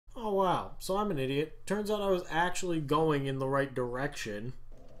Oh wow, so I'm an idiot. Turns out I was actually going in the right direction.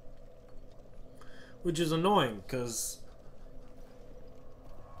 Which is annoying, because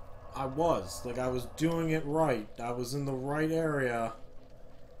I was doing it right. I was in the right area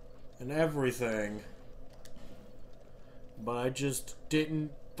and everything. But I just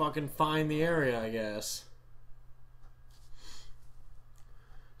didn't fucking find the area, I guess.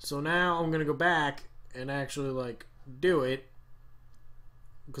 So now I'm gonna go back and actually, like, do it.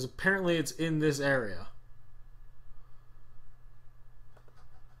 Because apparently it's in this area.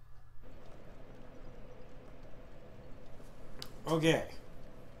 Okay.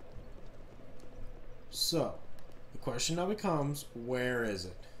 So, the question now becomes, where is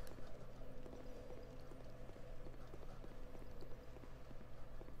it?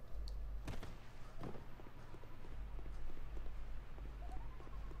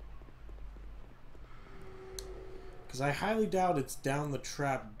 Because I highly doubt it's down the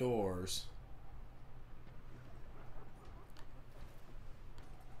trap doors.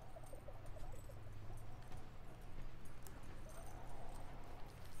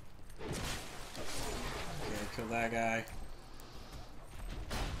 Okay, kill that guy.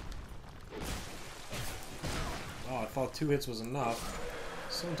 Oh, I thought 2 hits was enough.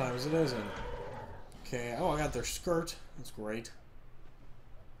 Sometimes it isn't. Okay, oh, I got their skirt. That's great.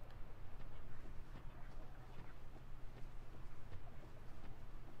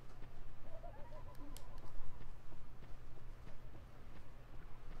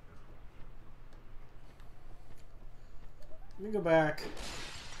 Let me go back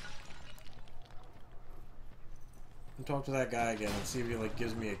and talk to that guy again and see if he, like,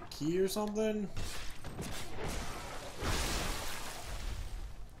 gives me a key or something.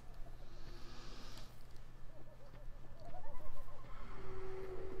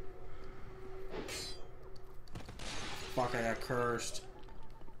 Fuck, I got cursed.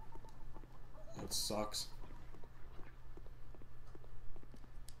 That sucks.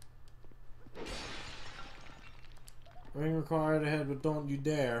 Ring required ahead, but don't you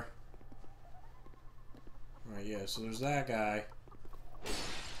dare. Alright, yeah, so there's that guy.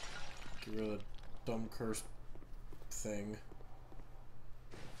 Get rid of the dumb curse thing.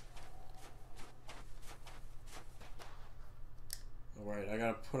 Alright, I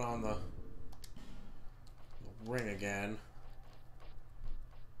gotta put on the ring again.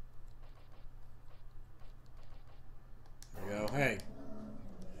 There we go. Hey.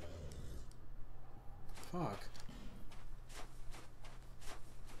 Fuck.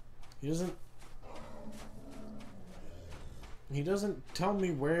 He doesn't tell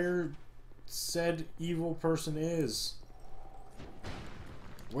me where said evil person is.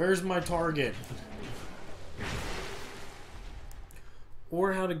 Where's my target?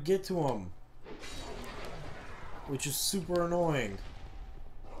 Or how to get to him. Which is super annoying.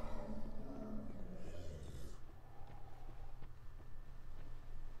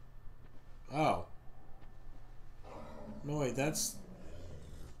 Oh. No, wait, that's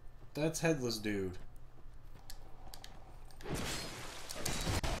Headless Dude.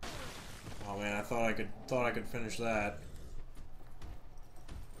 Oh man, I thought I could finish that.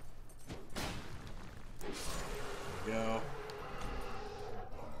 There we go.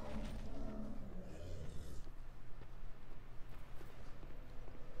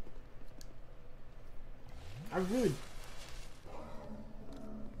 I really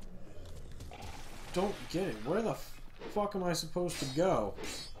don't get it. Where the fuck am I supposed to go?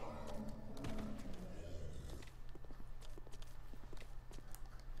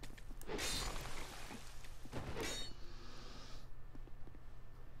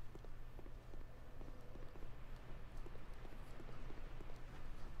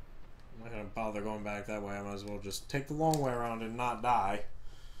 I'm not gonna bother going back that way. I might as well just take the long way around and not die.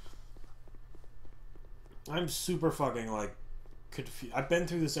 I'm super fucking, like, confused. I've been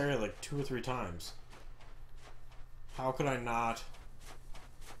through this area like 2 or 3 times. How could I not?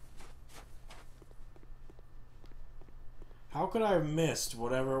 How could I have missed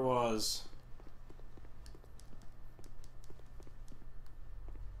whatever it was?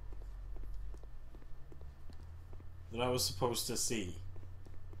 That I was supposed to see.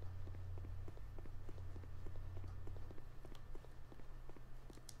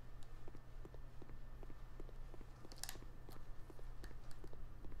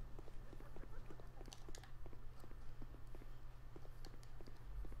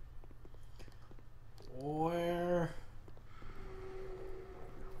 Where?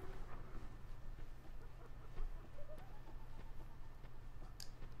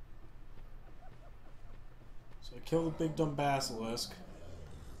 So I kill the big dumb basilisk.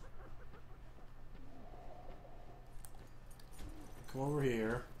 Come over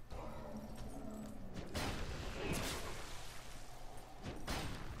here.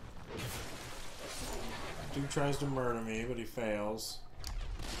 tries to murder me, but he fails.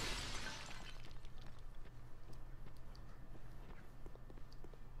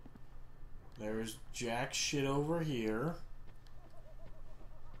 There's jack shit over here.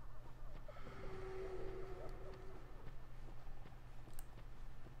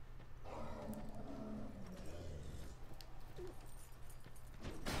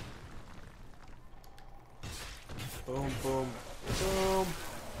 Boom, boom, boom.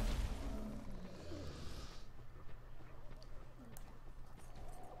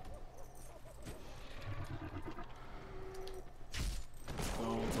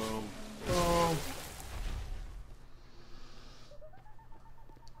 Boom, boom, boom.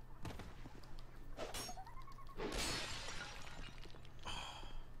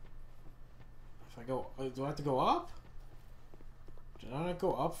 If I go, do I have to go up? Did I not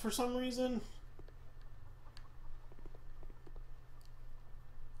go up for some reason?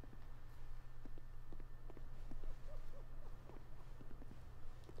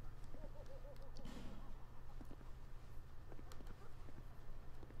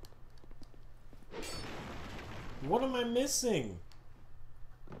 What am I missing?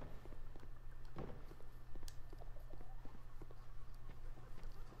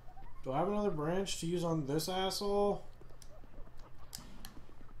 Do I have another branch to use on this asshole?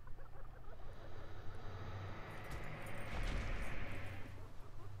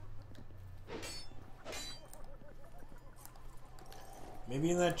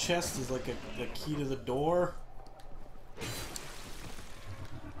 Maybe in that chest is like a key to the door?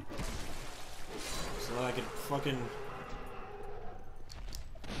 So that I could fucking...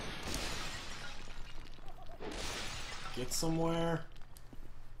 get somewhere?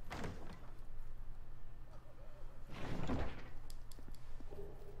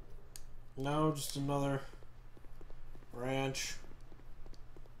 No, just another branch.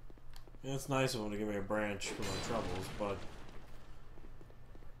 Yeah, it's nice of them to give me a branch for my troubles, but...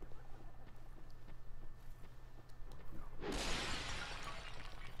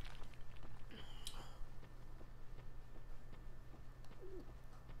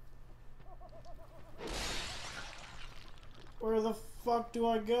 where the fuck do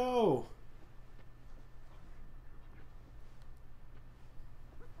I go?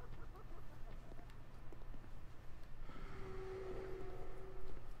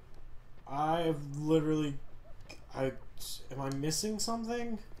 I've literally... am I missing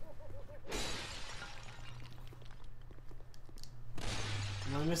something?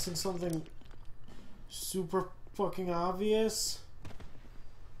 Am I missing something super fucking obvious?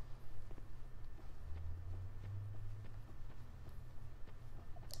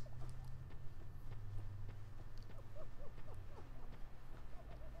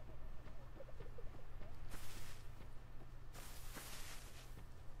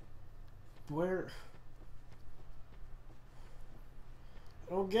 Where?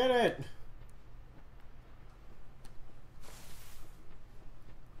 I don't get it.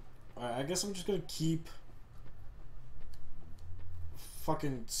 Alright, I guess I'm just gonna keep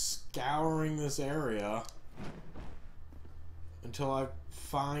fucking scouring this area until I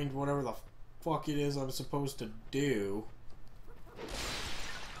find whatever the fuck it is I'm supposed to do.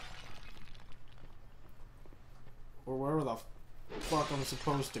 Or wherever the fuck I'm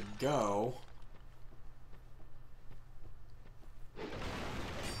supposed to go.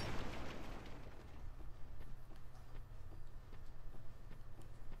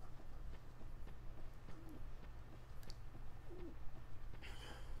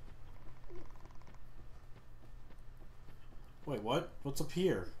 Wait, what? What's up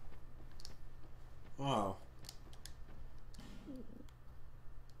here? Oh.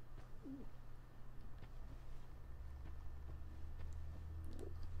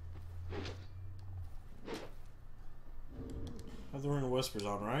 I have the Ring of Whispers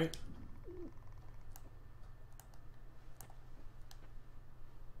on, right?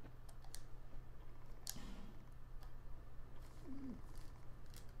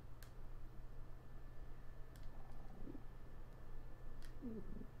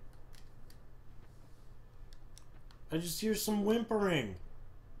 I just hear some whimpering.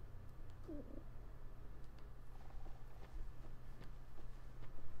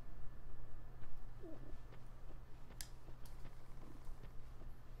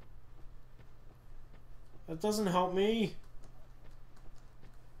 That doesn't help me.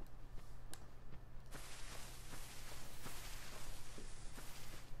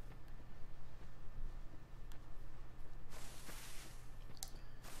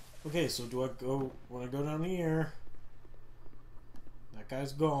 Okay, so do I go... when I go down here... that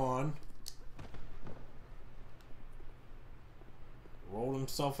guy's gone. Rolled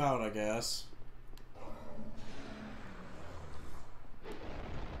himself out, I guess.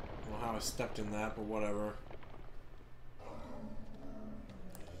 stepped in that, but whatever.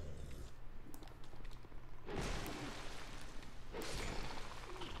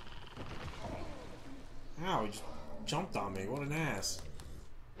 Ow, he just jumped on me. What an ass.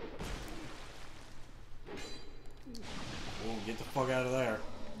 Oh, get the fuck out of there.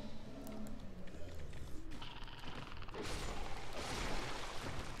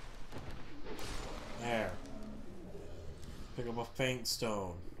 There. Pick up a faint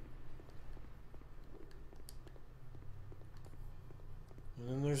stone. And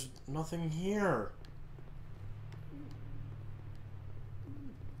then there's nothing here.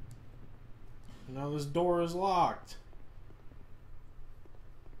 Now this door is locked.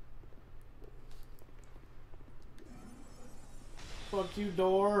 Fuck you,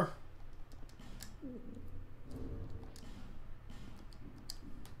 door.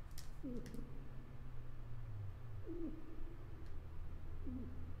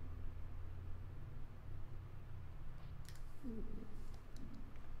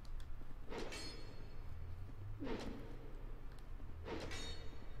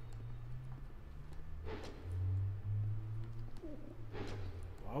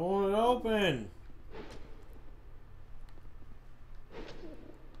 Why won't it open?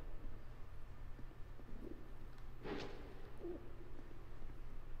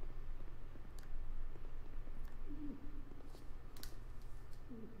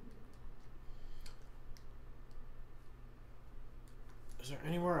 Is there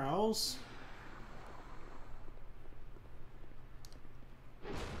anywhere else?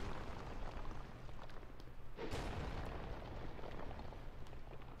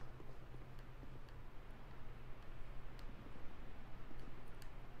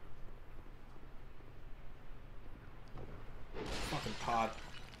 Fucking pot.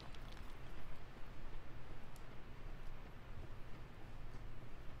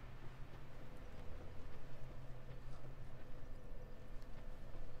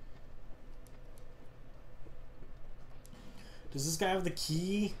 Does this guy have the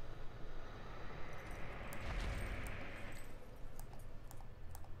key?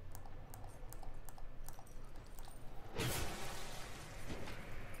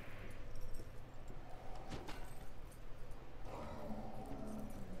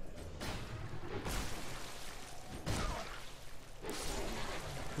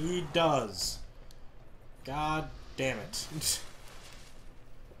 He does. God damn it.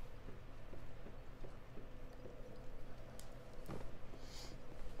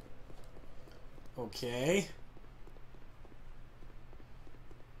 Okay.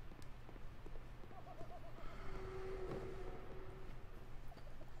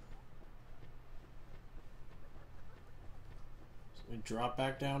 So we drop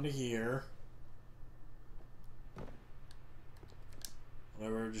back down to here.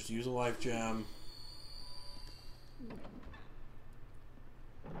 Whatever, just use a life gem.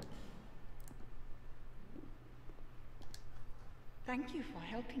 Thank you for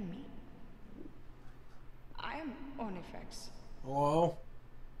helping me. I am Ornifex. Hello?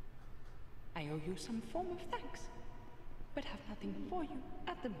 I owe you some form of thanks, but have nothing for you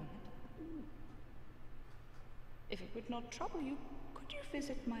at the moment. If it would not trouble you, could you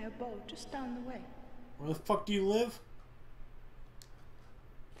visit my abode just down the way? Where the fuck do you live?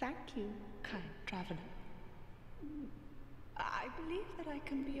 Thank you, kind traveler. I believe that I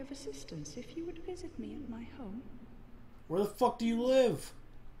can be of assistance if you would visit me at my home. Where the fuck do you live?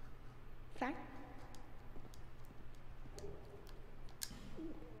 Thank.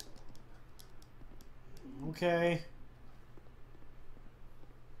 Okay.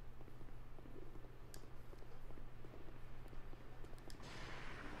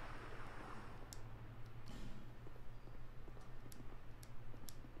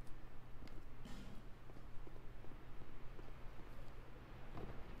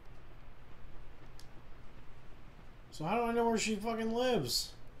 So how do I know where she fucking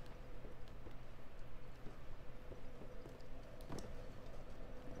lives?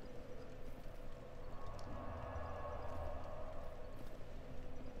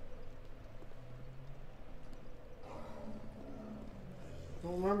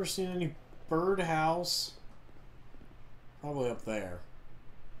 Don't remember seeing any birdhouse. Probably up there.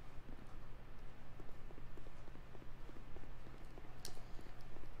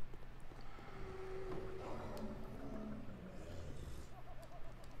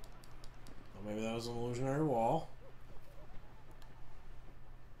 Maybe that was an illusionary wall.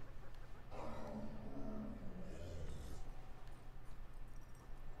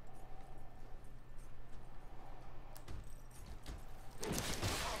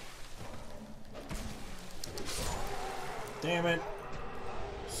 Damn it.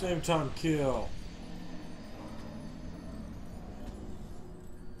 Same time kill.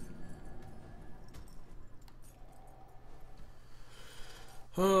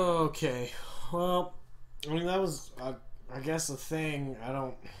 Okay. Well, I mean, that was, I guess, a thing. I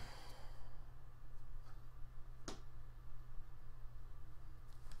don't...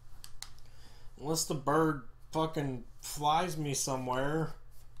 Unless the bird fucking flies me somewhere.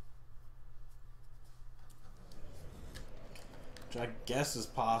 Which I guess is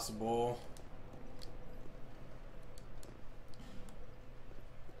possible.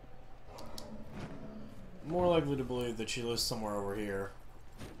 More likely to believe that she lives somewhere over here.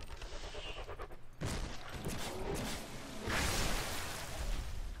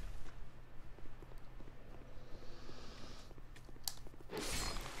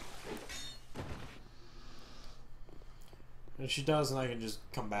 And if she does, then I can just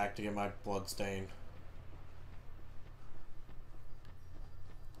come back to get my blood stain.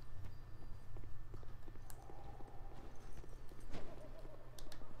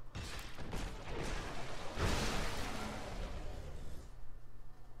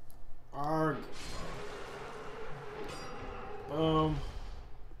 Arg. Boom.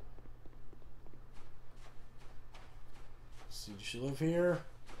 Let's see, does she live here?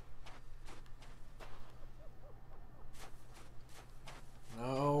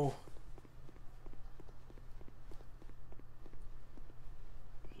 No.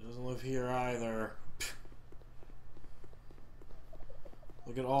 She doesn't live here either.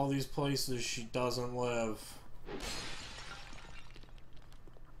 Look at all these places she doesn't live.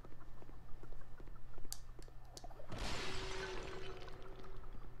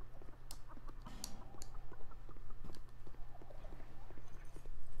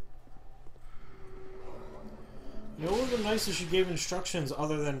 You know, it would have been nice if she gave instructions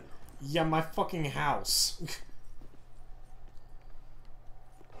other than, yeah, my fucking house.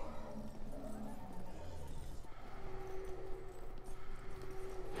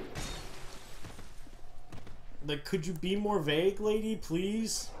 Like, could you be more vague, lady,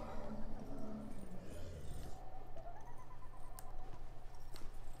 please?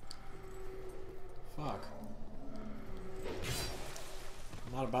 Fuck.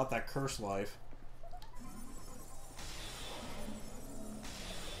 I'm not about that curse life.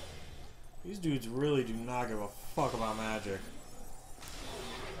 These dudes really do not give a fuck about magic.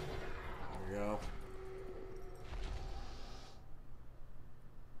 There we go.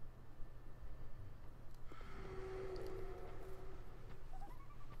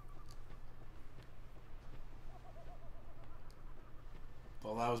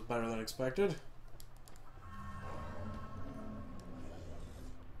 Well, that was better than expected.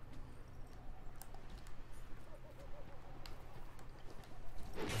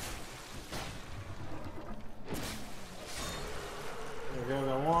 There we go,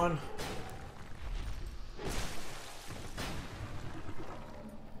 got one.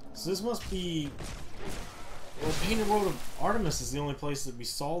 So this must be... Well, Painted World of Artemis is the only place that we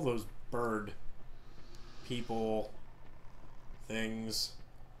saw those bird people things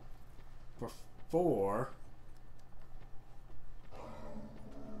before.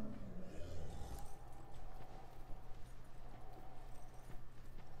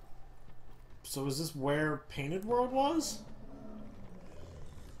 So is this where Painted World was?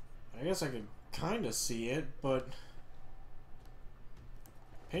 I guess I could kind of see it, but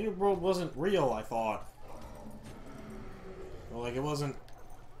Painted World wasn't real, I thought. Well, like, it wasn't...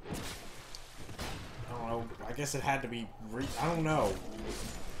 I don't know. I guess it had to be I don't know.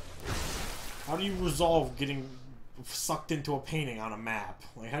 How do you resolve getting sucked into a painting on a map?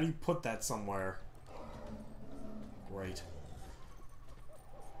 Like, how do you put that somewhere? Great.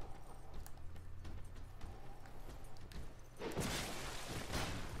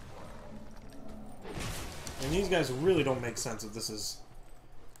 And these guys really don't make sense if this is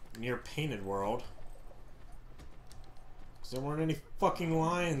near Painted World. Because there weren't any fucking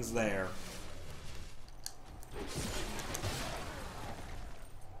lions there.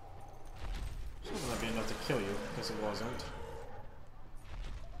 Shouldn't that be enough to kill you? Guess it wasn't.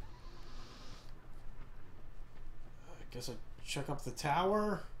 I guess I check up the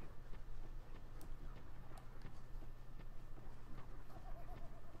tower.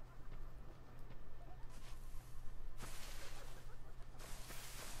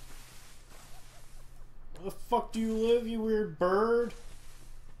 Where the fuck do you live, you weird bird?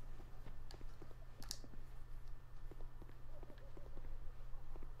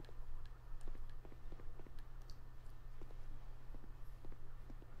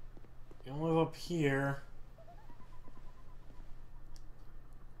 You don't live up here.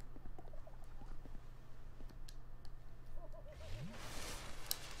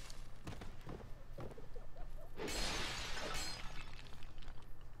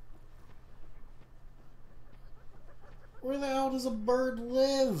 Where the hell does a bird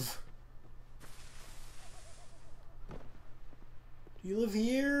live? Do you live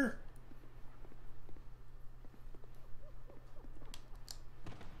here?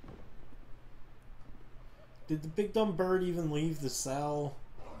 Did the big dumb bird even leave the cell?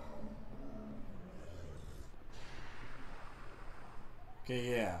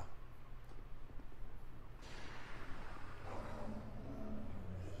 Okay, yeah.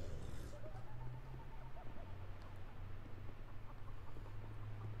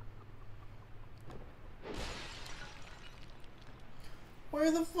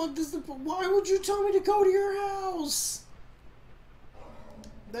 Where the fuck does the... Why would you tell me to go to your house?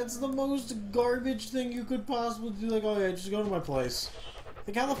 That's the most garbage thing you could possibly do. Like, oh yeah, just go to my place.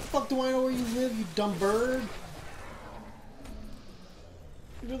 Like, how the fuck do I know where you live, you dumb bird?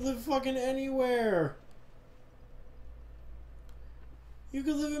 You could live fucking anywhere. You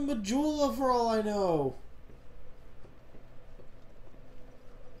could live in Majula for all I know.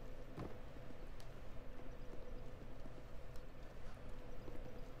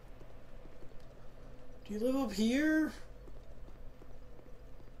 Do you live up here?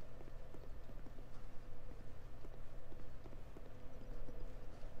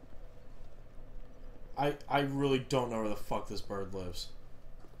 I really don't know where the fuck this bird lives.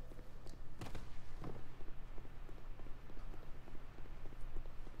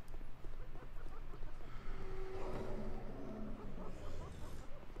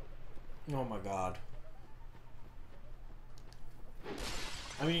 Oh my god.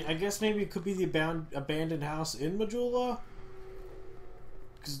 I mean, I guess maybe it could be the abandoned house in Majula?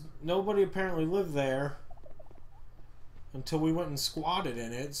 Because nobody apparently lived there until we went and squatted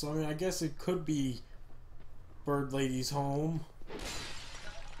in it. So, I mean, I guess it could be Bird Lady's home.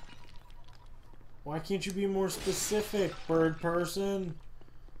 Why can't you be more specific, bird person?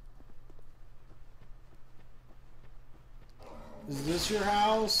 Is this your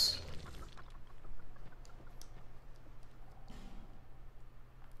house?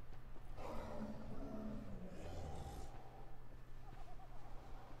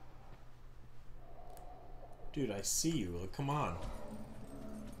 Dude, I see you. Like, come on.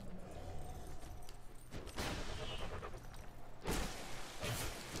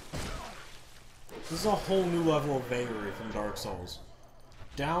 This is a whole new level of vagary from Dark Souls.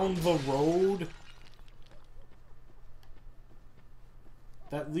 Down the road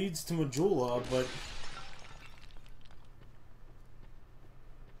that leads to Majula, but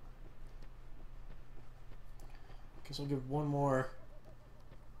guess I'll give one more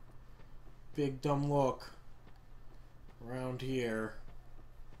big dumb look around here.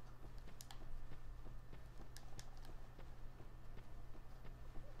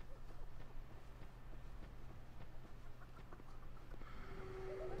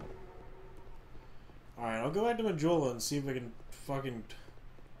 Alright, I'll go back to Majula and see if I can fucking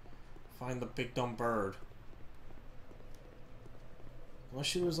find the big dumb bird. Unless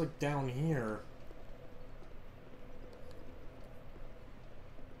she was like down here.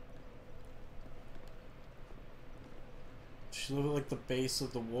 She live at like the base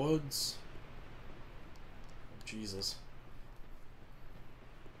of the woods. Jesus.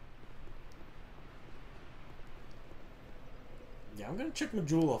 Yeah, I'm gonna check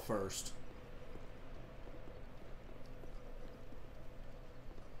Majula first.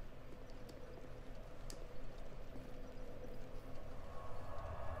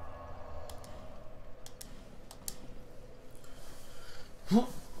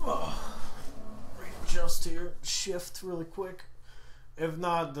 Readjust here, shift really quick. If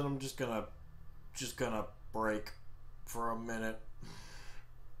not, then I'm just gonna break for a minute.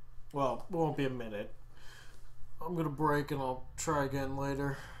 Well, it won't be a minute. I'm gonna break and I'll try again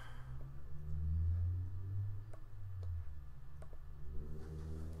later.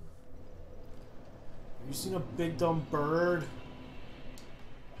 Have you seen a big dumb bird?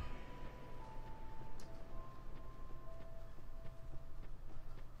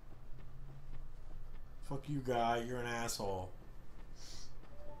 Fuck you, guy. You're an asshole.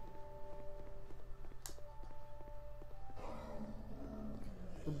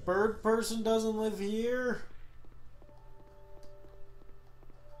 The bird person doesn't live here?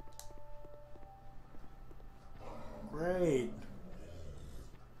 Great.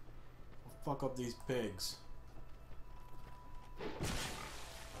 I'll fuck up these pigs.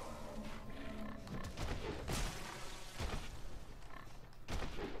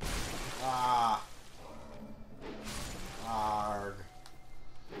 Ah. Arg.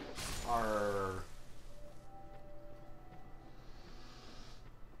 Arg.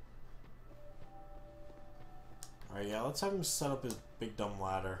 Alright, yeah, let's have him set up his big dumb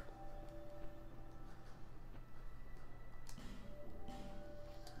ladder.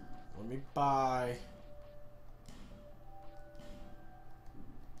 Let me buy.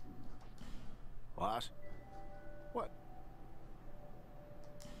 What? What?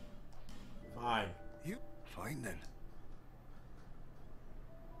 Fine. You? Fine then.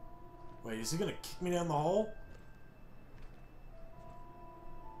 Wait, is he gonna kick me down the hole?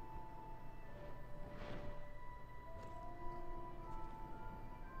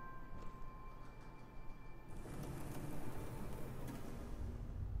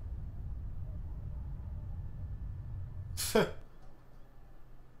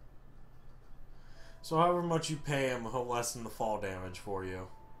 So however much you pay him, he'll lessen the fall damage for you.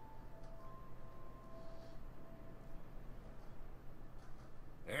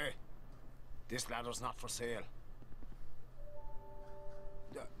 Hey, this ladder's not for sale.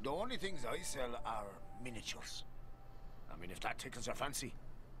 The only things I sell are miniatures. I mean, if that tickles your fancy,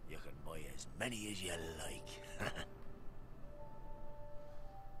 you can buy as many as you like.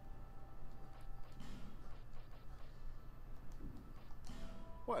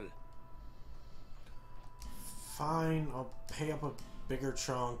 Well, Fine, I'll pay up a bigger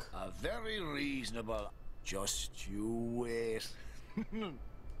chunk. a very reasonable. Just you wait.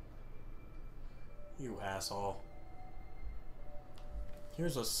 You asshole.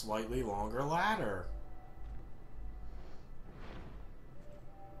 Here's a slightly longer ladder.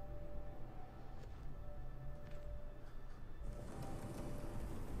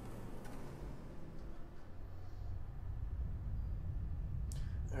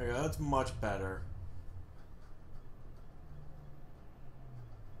 There you go, that's much better.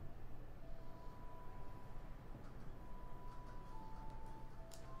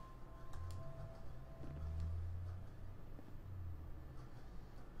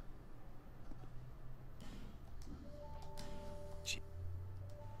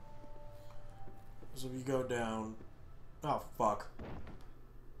 So if you go down... Oh, fuck.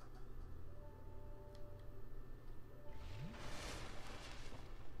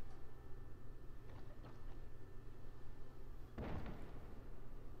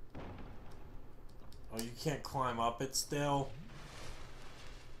 Oh, you can't climb up it still?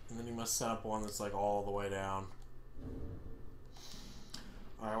 And then you must set up one that's like all the way down.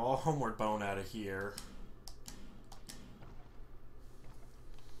 Alright, well, I'll homeward bone out of here.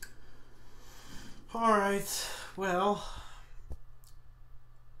 Alright, well,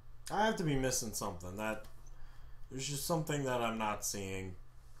 I have to be missing something. There's just something that I'm not seeing.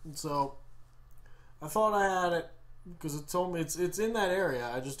 And so, I thought I had it, because it told me it's in that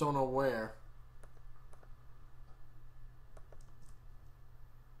area, I just don't know where.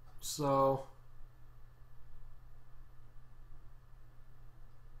 So...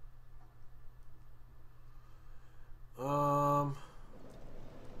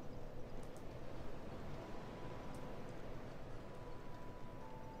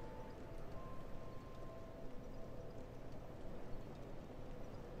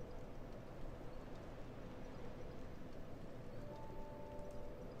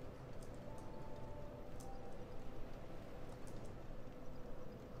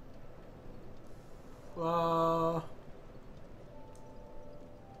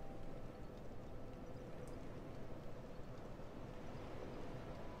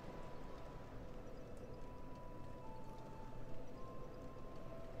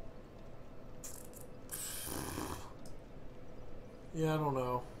 Yeah, I don't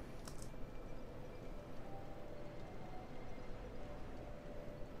know.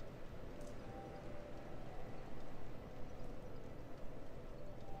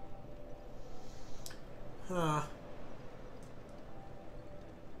 Huh.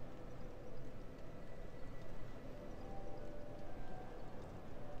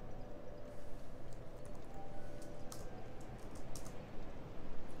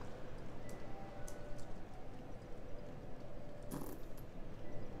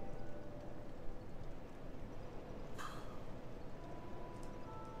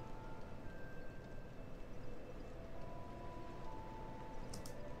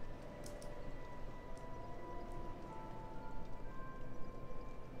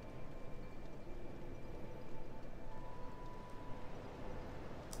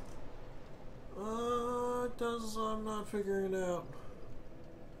 I'm not figuring it out.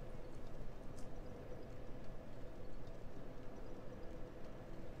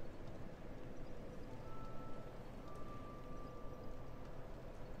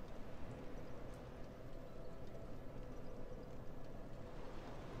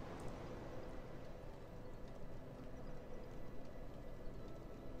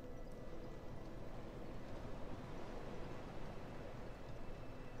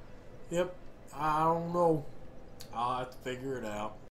 Yep, I don't know. I'll have to figure it out.